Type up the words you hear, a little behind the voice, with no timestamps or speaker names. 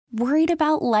Worried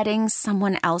about letting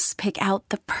someone else pick out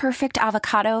the perfect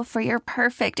avocado for your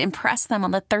perfect impress them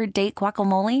on the third date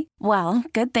guacamole? Well,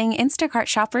 good thing Instacart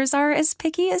shoppers are as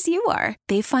picky as you are.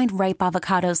 They find ripe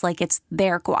avocados like it's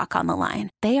their guac on the line.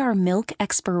 They are milk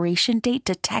expiration date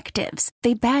detectives.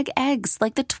 They bag eggs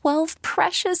like the 12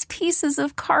 precious pieces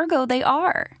of cargo they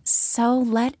are. So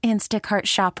let Instacart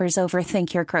shoppers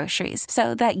overthink your groceries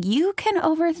so that you can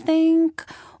overthink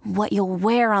what you'll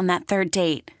wear on that third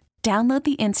date. Download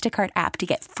the Instacart app to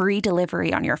get free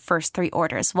delivery on your first 3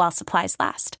 orders while supplies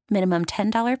last. Minimum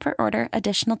 $10 per order.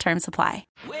 Additional terms apply.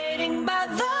 Waiting by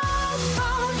the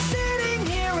phone, sitting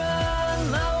here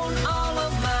alone. All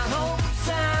of my hopes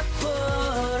I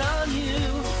put on you.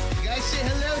 You guys say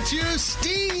hello to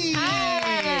Steve.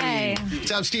 Hey.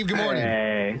 What's up, Steve? Good morning.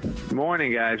 Hey.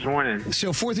 Morning, guys. Morning.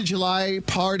 So, 4th of July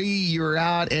party, you were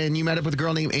out and you met up with a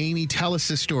girl named Amy. Tell us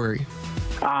this story.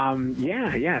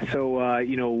 Yeah. So,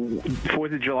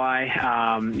 4th of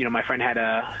July, my friend had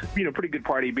a, pretty good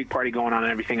party, big party going on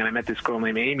and everything. And I met this girl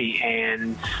named Amy,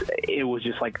 and it was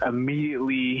just like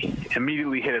immediately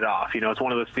hit it off. It's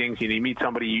one of those things, you meet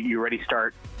somebody, you already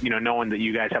start, knowing that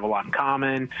you guys have a lot in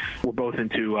common. We're both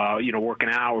into, working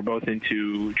out. We're both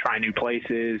into trying new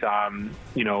places,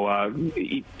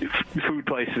 eat food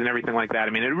places and everything like that. I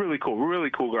mean, it's really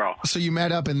cool girl. So you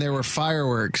met up and there were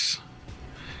fireworks.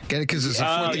 Get it? Because it's a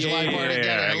 4th of July party.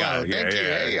 I got it. Thank you.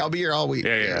 Hey, I'll be here all week.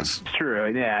 Yeah. It's true.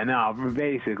 Yeah, no,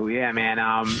 basically, yeah, man.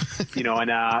 And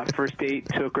first date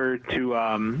took her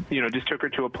to, took her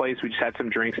to a place. We just had some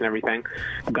drinks and everything.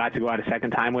 Got to go out a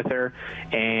second time with her,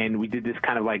 and we did this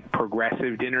kind of like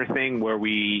progressive dinner thing where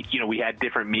we had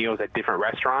different meals at different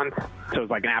restaurants. So it was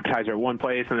like an appetizer at one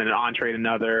place, and then an entree at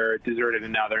another, dessert at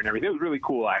another, and everything. It was really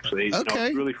cool, actually. Okay. It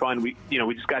was really fun. We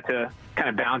just got to kind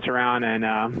of bounce around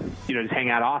and, just hang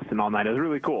out Austin all night. It was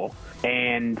really cool.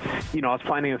 And, I was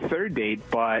planning a third date,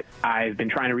 but I've been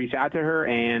trying to reach out to her,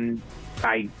 and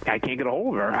I can't get a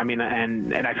hold of her. I mean,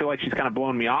 and I feel like she's kind of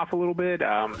blowing me off a little bit.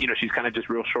 She's kind of just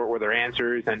real short with her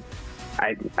answers, and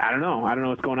I don't know. I don't know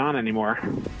what's going on anymore.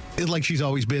 It's like she's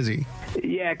always busy.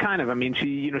 Yeah, kind of. I mean,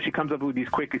 she comes up with these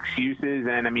quick excuses,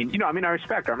 and I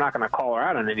respect her. I'm not going to call her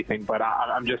out on anything, but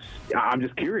I'm just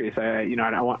curious.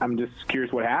 I'm just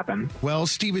curious what happened. Well,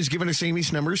 Steve has given us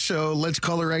Amy's number, so let's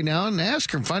call her right now and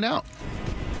ask her and find out.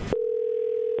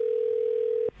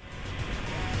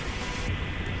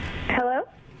 Hello?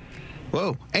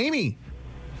 Whoa, Amy.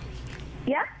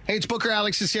 Yeah? Hey, it's Booker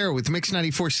Alex Cicero with Mix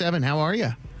 94.7. How are you?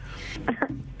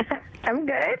 I'm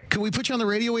good. Can we put you on the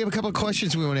radio? We have a couple of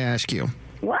questions we want to ask you.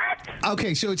 What?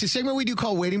 Okay, so it's a segment we do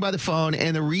called Waiting by the Phone,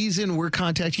 and the reason we're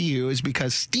contacting you is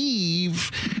because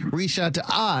Steve reached out to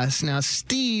us. Now,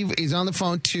 Steve is on the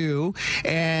phone, too,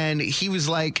 and he was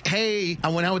like, hey, I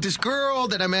went out with this girl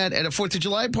that I met at a 4th of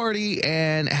July party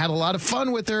and had a lot of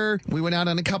fun with her. We went out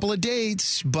on a couple of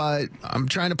dates, but I'm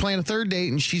trying to plan a third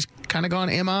date, and she's kind of gone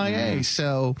MIA,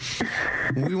 so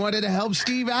we wanted to help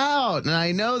Steve out, and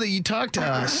I know that you talked to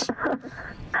us.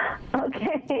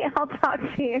 Okay, I'll talk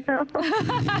to you.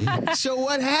 So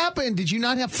what happened? Did you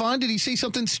not have fun? Did he say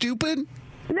something stupid?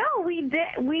 No, we did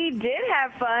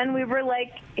have fun. We were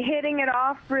like hitting it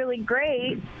off really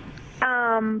great.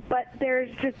 But there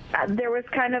was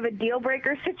kind of a deal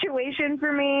breaker situation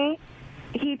for me.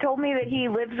 He told me that he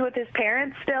lives with his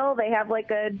parents still. They have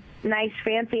like a nice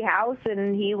fancy house,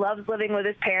 and he loves living with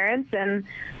his parents, and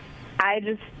I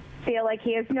just feel like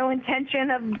he has no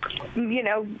intention of,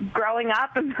 growing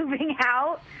up and moving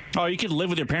out. Oh, you could live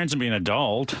with your parents and be an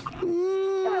adult. Come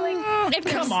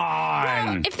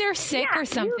on. If they're sick or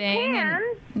something. You can,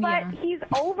 but he's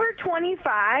over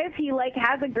 25. He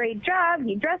has a great job.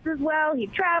 He dresses well. He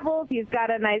travels. He's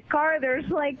got a nice car. There's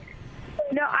no,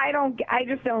 I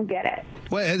just don't get it.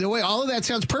 Wait, all of that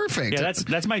sounds perfect. Yeah,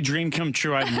 that's my dream come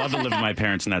true. I'd love to live with my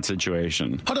parents in that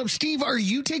situation. Hold up, Steve, are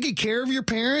you taking care of your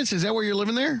parents? Is that where you're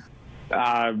living there?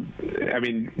 Not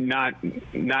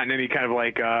in any kind of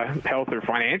health or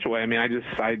financial way. I mean, I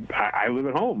live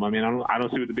at home. I mean, I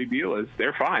don't see what the big deal is.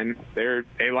 They're fine.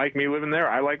 They like me living there.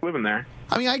 I like living there.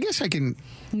 I mean, I guess I can.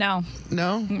 No.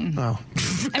 Oh.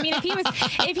 I mean, if he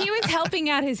was helping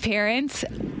out his parents,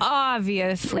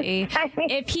 obviously.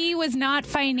 If he was not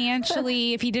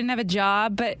financially, if he didn't have a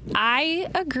job, but I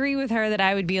agree with her that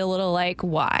I would be a little like,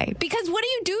 why? Because what do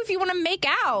you do if you want to make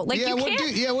out? What if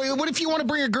you want to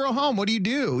bring a girl home? What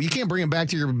do? You can't bring them back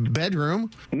to your bedroom.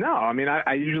 No, I mean,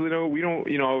 I usually don't. We don't.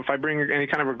 If I bring any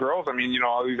kind of a girls, I mean,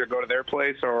 I'll either go to their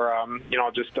place or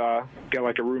I'll just get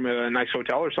like a room at a nice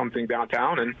hotel or something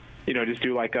downtown and just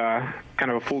do like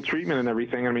kind of a full treatment and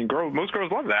everything. I mean, most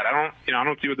girls love that. I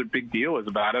don't see what the big deal is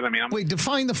about it. I mean, Wait,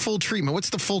 define the full treatment. What's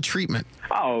the full treatment?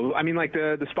 Oh, I mean, like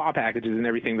the spa packages and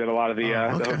everything that a lot of the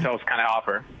hotels kind of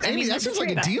offer. Amy, that sounds like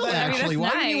a deal, actually.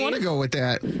 Why didn't you want to go with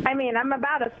that? I mean, I'm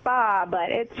about a spa, but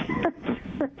it's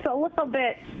a little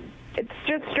bit. It's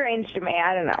just strange to me.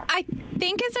 I don't know. I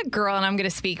think as a girl, and I'm going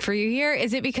to speak for you here,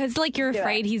 is it because like you're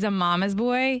afraid he's a mama's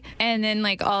boy, and then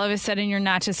like all of a sudden you're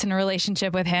not just in a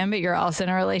relationship with him, but you're also in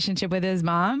a relationship with his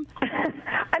mom?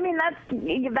 I mean,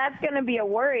 that's going to be a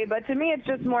worry, but to me, it's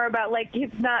just more about like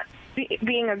he's not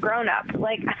being a grown up.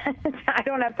 Like I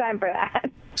don't have time for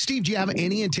that. Steve, do you have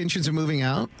any intentions of moving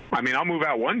out? I mean, I'll move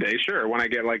out one day, sure, when I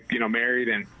get married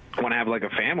and want to have like a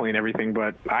family and everything.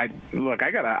 But I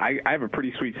have a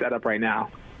pretty sweet setup right now.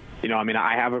 I mean,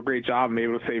 I have a great job. I'm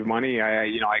able to save money. I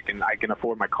can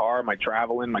afford my car, my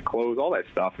traveling, my clothes, all that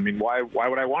stuff. I mean, why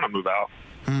would I want to move out?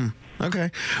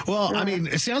 Okay. Well, I mean,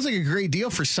 it sounds like a great deal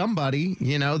for somebody,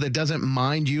 that doesn't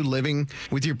mind you living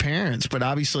with your parents. But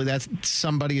obviously that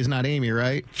somebody is not Amy,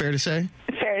 right? Fair to say?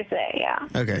 Fair to say, yeah.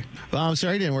 Okay. Well, I'm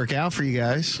sorry it didn't work out for you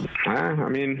guys. I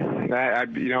mean,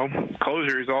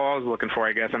 closure is all I was looking for,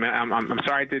 I guess. I mean, I'm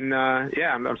sorry it didn't.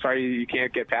 I'm sorry you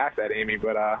can't get past that, Amy.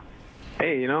 But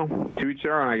hey, to each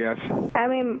their own, I guess. I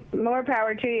mean, more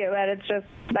power to you, but it's just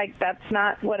like that's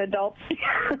not what adults,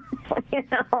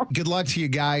 Good luck to you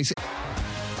guys.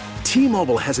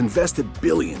 T-Mobile has invested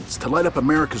billions to light up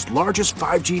America's largest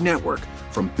 5G network,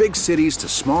 from big cities to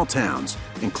small towns,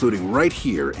 including right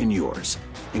here in yours.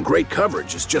 And great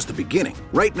coverage is just the beginning.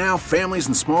 Right now, families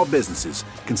and small businesses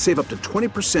can save up to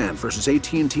 20% versus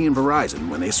AT&T and Verizon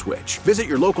when they switch. Visit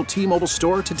your local T-Mobile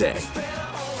store today.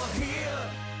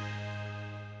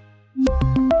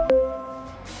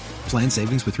 Plan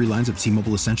savings with 3 lines of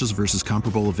T-Mobile Essentials versus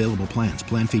comparable available plans.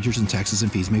 Plan features and taxes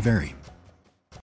and fees may vary.